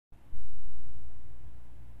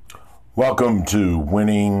Welcome to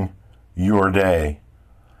Winning Your Day.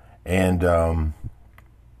 And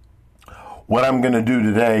what I'm going to do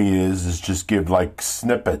today is just give like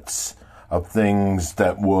snippets of things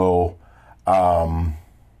that will turn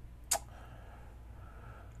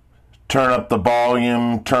up the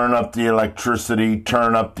volume, turn up the electricity,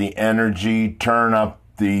 turn up the energy, turn up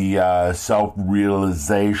the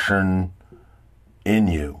self-realization in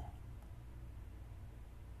you.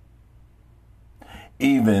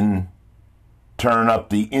 Even turn up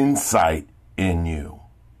the insight in you.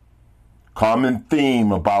 Common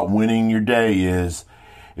theme about winning your day is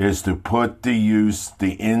to put to use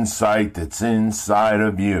the insight that's inside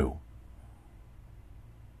of you.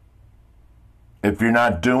 If you're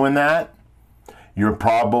not doing that, you're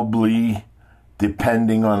probably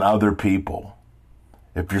depending on other people.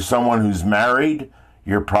 If you're someone who's married,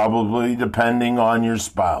 you're probably depending on your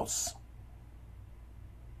spouse.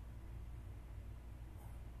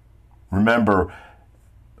 Remember,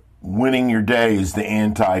 winning your day is the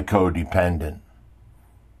anti-codependent.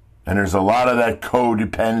 And there's a lot of that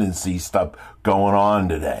codependency stuff going on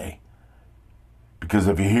today. Because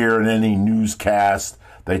if you hear in any newscast,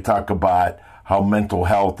 they talk about how mental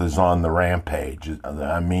health is on the rampage.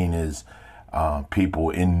 I mean, is people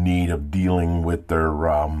in need of dealing with their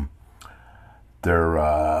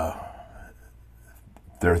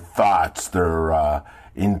thoughts, their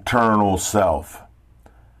internal self.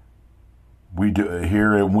 We do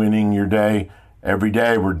here at Winning Your Day, every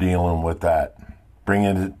day we're dealing with that,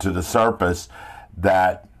 bringing it to the surface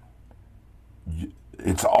that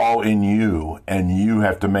it's all in you and you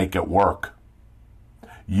have to make it work.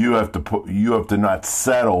 You have to not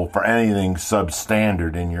settle for anything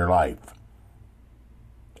substandard in your life.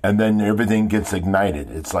 And then everything gets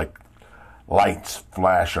ignited. It's like lights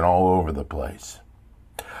flashing all over the place.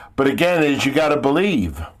 But again, is you got to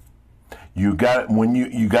believe. You got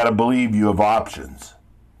to believe you have options.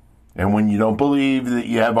 And when you don't believe that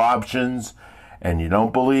you have options and you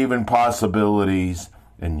don't believe in possibilities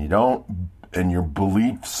and your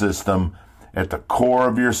belief system at the core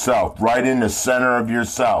of yourself, right in the center of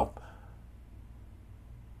yourself,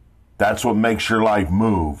 that's what makes your life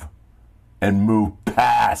move and move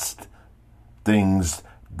past things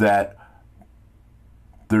that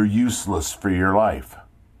they're useless for your life.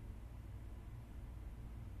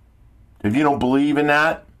 If you don't believe in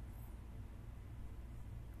that,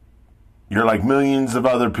 you're like millions of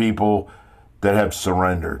other people that have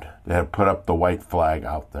surrendered, that have put up the white flag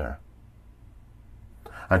out there.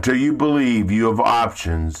 Until you believe you have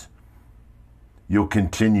options, you'll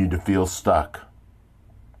continue to feel stuck.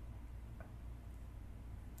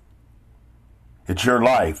 It's your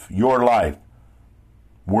life, your life.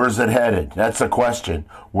 Where's it headed? That's the question.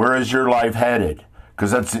 Where is your life headed?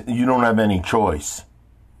 Because you don't have any choice.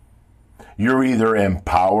 You're either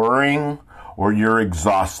empowering or you're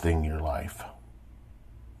exhausting your life.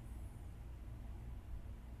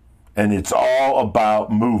 And it's all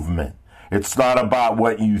about movement. It's not about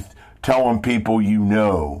what you telling people you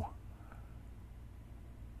know.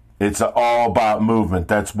 It's all about movement.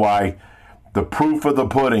 That's why the proof of the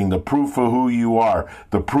pudding, the proof of who you are,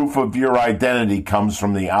 the proof of your identity comes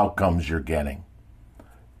from the outcomes you're getting.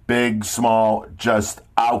 Big, small, just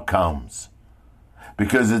outcomes.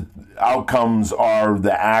 Because outcomes are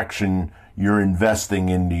the action you're investing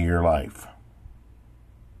into your life.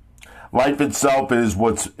 Life itself is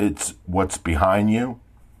what's behind you.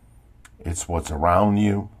 It's what's around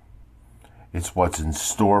you. It's what's in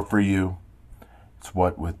store for you. It's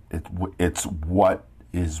what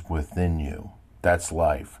is within you. That's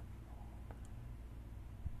life.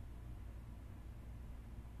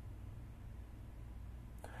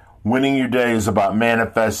 Winning your day is about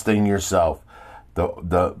manifesting yourself.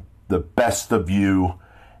 The best of you,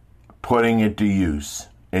 putting it to use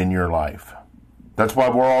in your life. That's why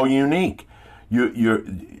we're all unique.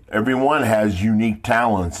 Everyone has unique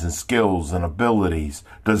talents and skills and abilities.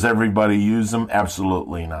 Does everybody use them?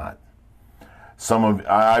 Absolutely not.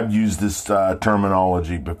 I've used this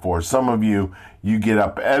terminology before. Some of you get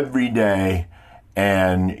up every day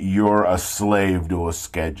and you're a slave to a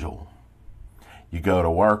schedule. You go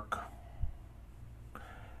to work,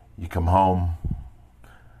 you come home,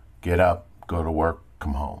 get up, go to work,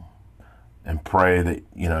 come home, and pray that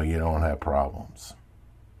you don't have problems.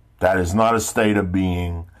 That is not a state of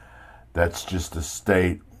being. That's just a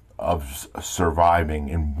state of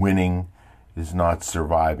surviving, and winning is not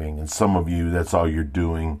surviving. And some of you, that's all you're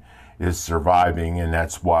doing is surviving, and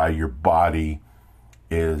that's why your body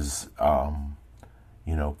is,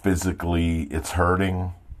 physically it's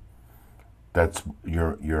hurting. That's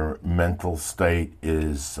your mental state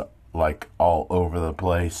is like all over the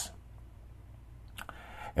place.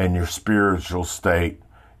 and your spiritual state,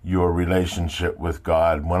 your relationship with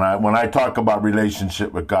God. When I talk about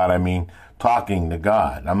relationship with God, I mean talking to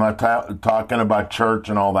God. I'm not talking about church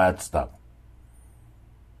and all that stuff.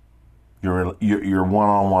 Your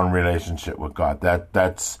one-on-one relationship with God.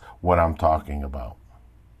 That's what I'm talking about.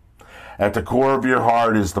 At the core of your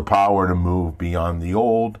heart is the power to move beyond the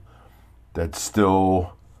old that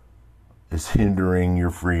still is hindering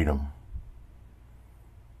your freedom.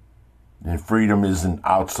 And freedom isn't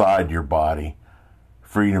outside your body.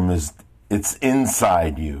 Freedom it's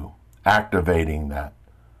inside you, activating that.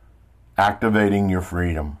 Activating your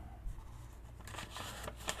freedom.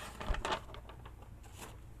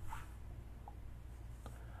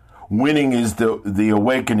 Winning is the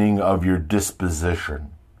awakening of your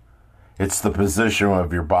disposition. It's the position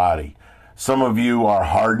of your body. Some of you are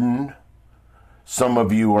hardened. Some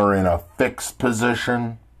of you are in a fixed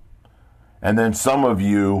position. And then some of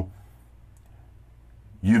you've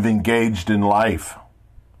engaged in life.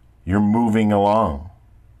 You're moving along.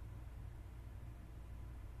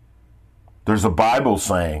 There's a Bible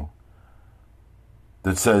saying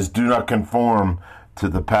that says, do not conform to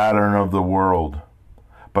the pattern of the world,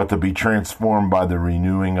 but to be transformed by the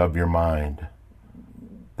renewing of your mind.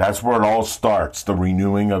 That's where it all starts, the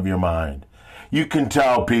renewing of your mind. You can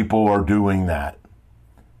tell people are doing that.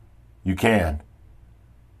 You can.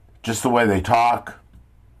 Just the way they talk,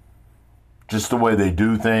 just the way they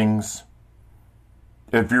do things.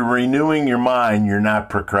 If you're renewing your mind, you're not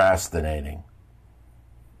procrastinating.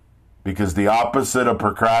 Because the opposite of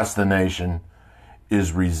procrastination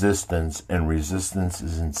is resistance, and resistance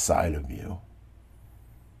is inside of you.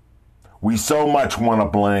 We so much want to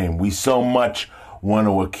blame. We so much want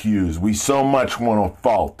to accuse. We so much want to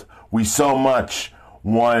fault. We so much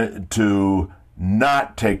want to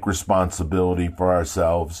not take responsibility for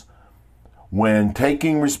ourselves. When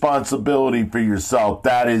taking responsibility for yourself,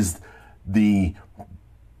 that is the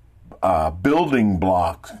building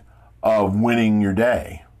block of winning your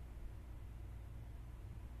day.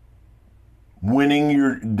 Winning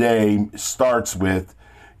your day starts with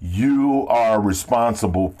you are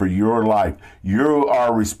responsible for your life. You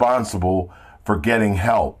are responsible for getting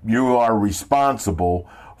help. You are responsible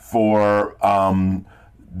for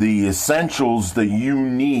the essentials that you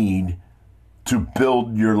need to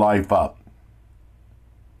build your life up.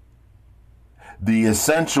 The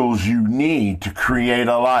essentials you need to create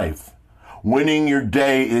a life. Winning your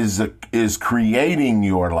day is creating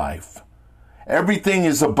your life. Everything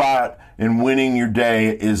is about, and winning your day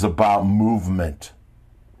is about movement.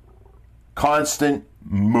 Constant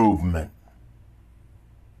movement.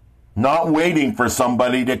 Not waiting for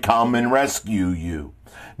somebody to come and rescue you.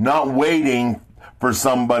 Not waiting for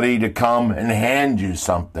somebody to come and hand you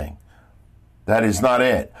something. That is not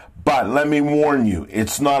it. But let me warn you,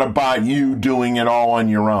 it's not about you doing it all on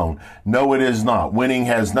your own. No, it is not. Winning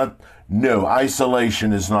has no,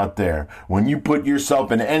 isolation is not there. When you put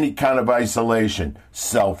yourself in any kind of isolation,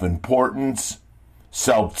 self-importance,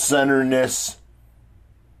 self-centeredness,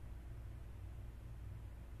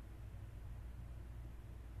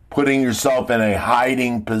 putting yourself in a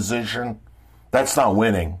hiding position, that's not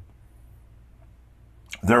winning.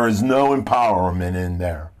 There is no empowerment in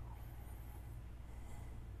there.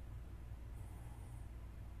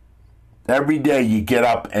 Every day you get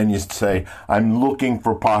up and you say, I'm looking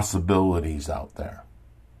for possibilities out there.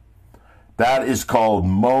 That is called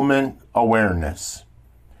moment awareness.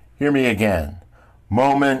 Hear me again.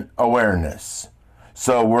 Moment awareness.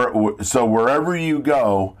 So wherever you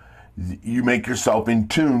go, you make yourself in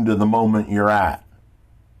tune to the moment you're at.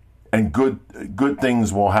 And good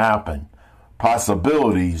things will happen.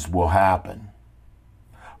 Possibilities will happen.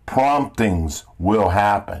 Promptings will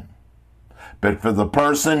happen. But for the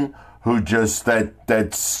person who just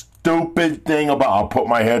that stupid thing about I'll put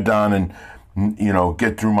my head down and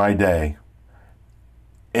get through my day.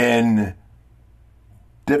 In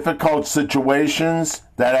difficult situations,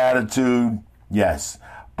 that attitude, yes.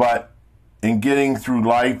 But in getting through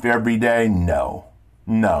life every day, no.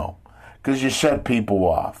 Because you shut people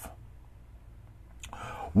off.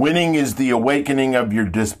 Winning is the awakening of your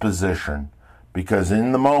disposition. Because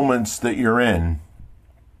in the moments that you're in,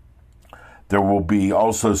 there will be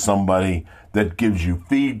also somebody that gives you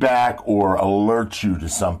feedback or alerts you to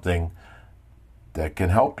something that can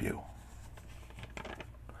help you.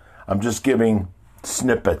 I'm just giving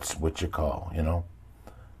snippets, what you call,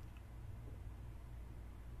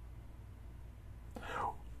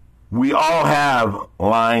 We all have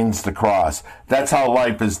lines to cross. That's how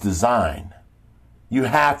life is designed. You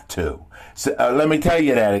have to. So, let me tell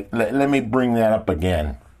you that. Let me bring that up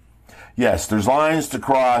again. Yes, there's lines to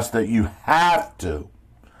cross that you have to.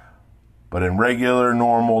 But in regular,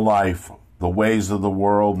 normal life, the ways of the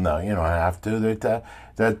world, no, you don't have to.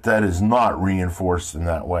 That is not reinforced in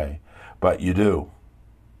that way. But you do.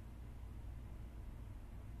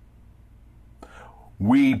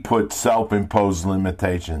 We put self-imposed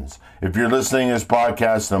limitations. If you're listening to this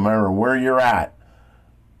podcast, no matter where you're at,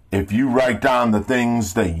 if you write down the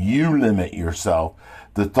things that you limit yourself,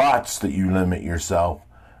 the thoughts that you limit yourself,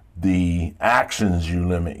 the actions you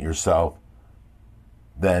limit yourself,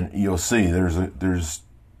 then you'll see there's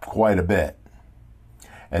quite a bit.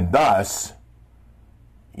 And thus,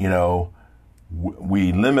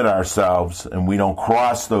 we limit ourselves and we don't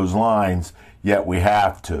cross those lines, yet we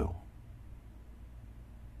have to.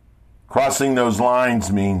 Crossing those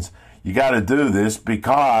lines means you got to do this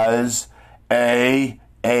because A,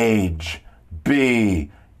 age,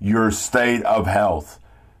 B, your state of health,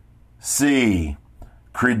 C,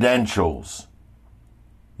 credentials.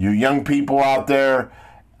 You young people out there,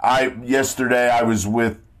 yesterday I was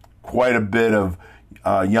with quite a bit of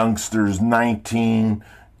youngsters 19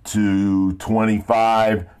 to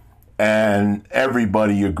 25, and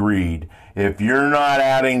everybody agreed. If you're not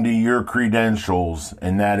adding to your credentials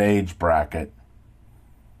in that age bracket,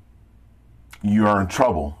 you are in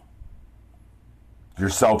trouble. You're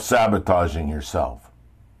self-sabotaging yourself.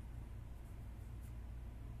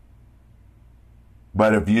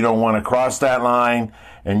 But if you don't want to cross that line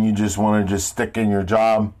and you just want to just stick in your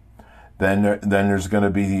job, then there's going to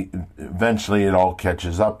be, eventually it all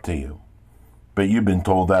catches up to you. But you've been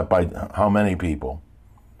told that by how many people?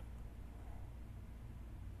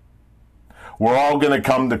 We're all going to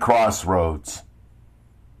come to crossroads.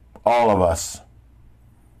 All of us.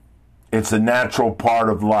 It's a natural part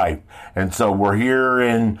of life. And so we're here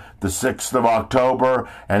in the 6th of October,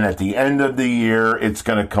 and at the end of the year, it's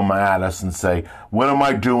going to come at us and say, what am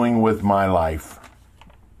I doing with my life?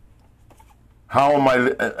 How am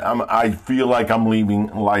I feel like I'm leaving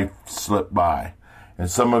life slip by.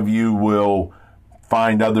 And some of you will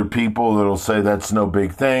find other people that'll say that's no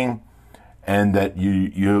big thing, and that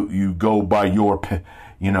you go by your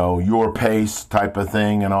pace type of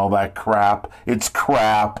thing and all that crap. It's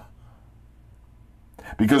crap.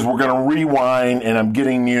 Because we're going to rewind, and I'm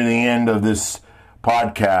getting near the end of this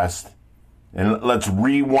podcast, and let's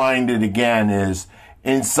rewind it again, is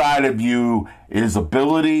inside of you is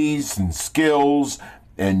abilities and skills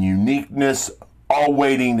and uniqueness all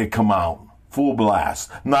waiting to come out. Full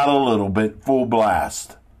blast. Not a little bit, full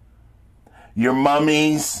blast. Your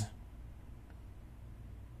mummies,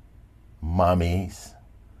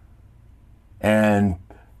 and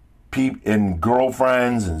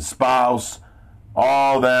girlfriends and spouse,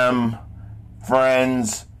 all them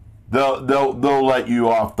friends, they'll let you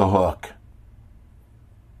off the hook,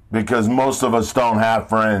 because most of us don't have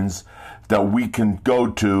friends that we can go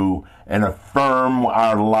to and affirm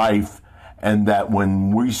our life, and that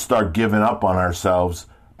when we start giving up on ourselves,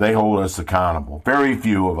 they hold us accountable. Very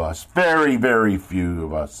few of us, very, very few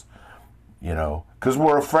of us, because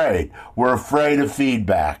we're afraid. We're afraid of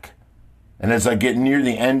feedback. And as I get near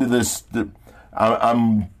the end of this,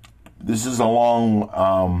 this is a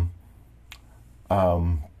long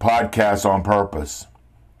podcast on purpose.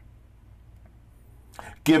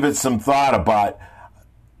 Give it some thought about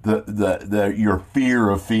your fear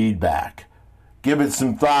of feedback. Give it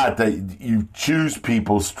some thought that you choose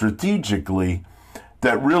people strategically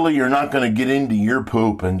that really you're not going to get into your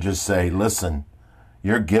poop and just say, listen,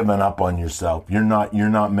 you're giving up on yourself. You're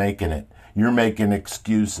not making it. You're making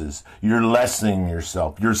excuses. You're lessening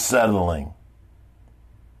yourself. You're settling.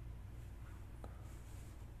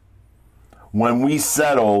 When we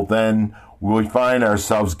settle, then we find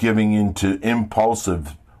ourselves giving into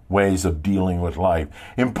impulsive ways of dealing with life.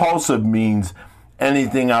 Impulsive means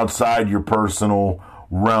anything outside your personal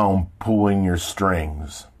realm pulling your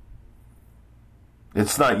strings.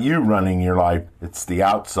 It's not you running your life, it's the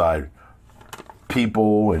outside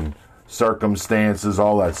people and circumstances,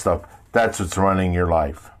 all that stuff. That's what's running your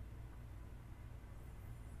life.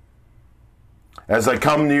 As I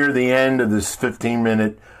come near the end of this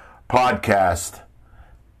 15-minute podcast,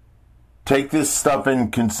 take this stuff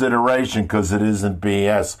in consideration, because it isn't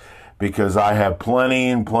BS, because I have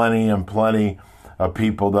plenty of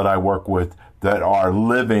people that I work with that are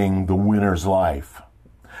living the winner's life.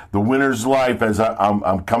 The winner's life, as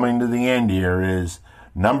I'm coming to the end here, is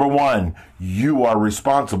number one, you are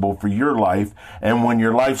responsible for your life, and when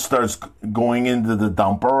your life starts going into the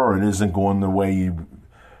dumper, or it isn't going the way you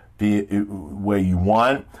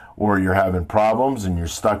want, or you're having problems and you're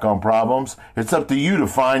stuck on problems, it's up to you to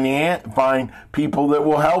find people that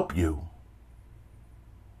will help you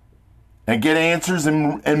and get answers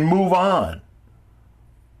and move on.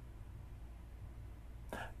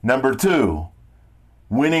 Number 2,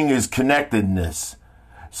 winning is connectedness.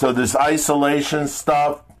 So this isolation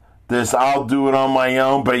stuff, this I'll do it on my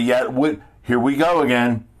own, but yet here we go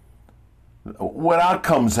again. What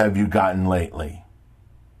outcomes have you gotten lately?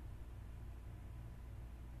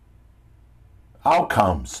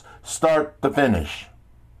 Outcomes, start to finish.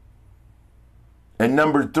 And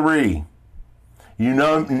number 3,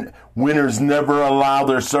 winners never allow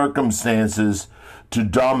their circumstances to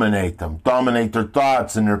dominate them, dominate their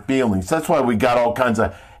thoughts and their feelings. That's why we got all kinds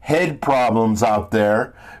of head problems out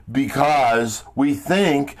there, because we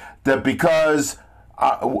think that because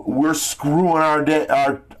we're screwing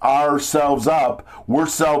ourselves up, we're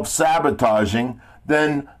self-sabotaging,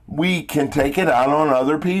 then we can take it out on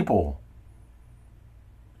other people.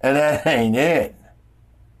 And that ain't it.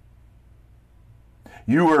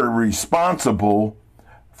 You are responsible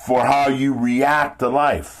for how you react to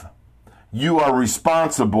life. You are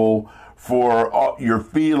responsible for your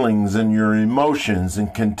feelings and your emotions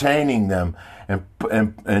and containing them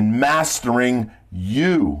and mastering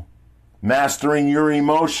you, mastering your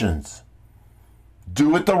emotions.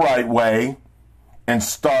 Do it the right way and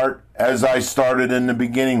start as I started in the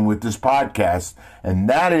beginning with this podcast, and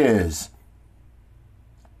that is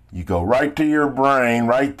you go right to your brain,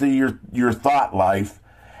 right to your thought life,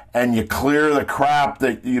 and you clear the crap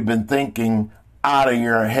that you've been thinking out of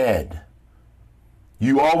your head.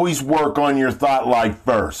 You always work on your thought life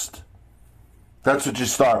first. That's what you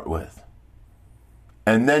start with.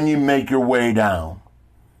 And then you make your way down.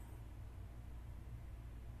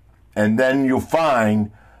 And then you'll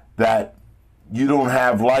find that you don't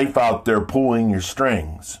have life out there pulling your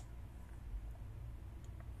strings.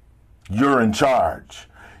 You're in charge.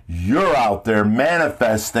 You're out there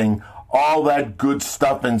manifesting all that good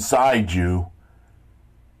stuff inside you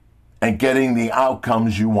and getting the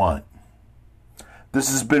outcomes you want. This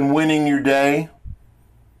has been Winning Your Day,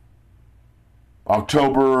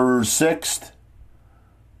 October 6th.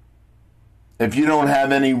 If you don't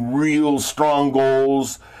have any real strong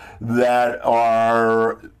goals that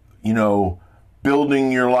are,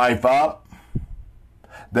 building your life up,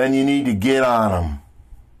 then you need to get on them.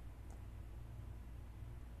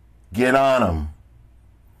 Get on them.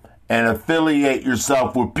 And affiliate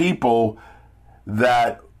yourself with people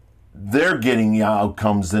that they're getting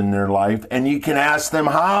outcomes in their life, and you can ask them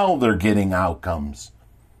how they're getting outcomes.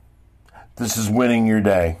 This is Winning Your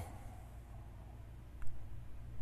Day.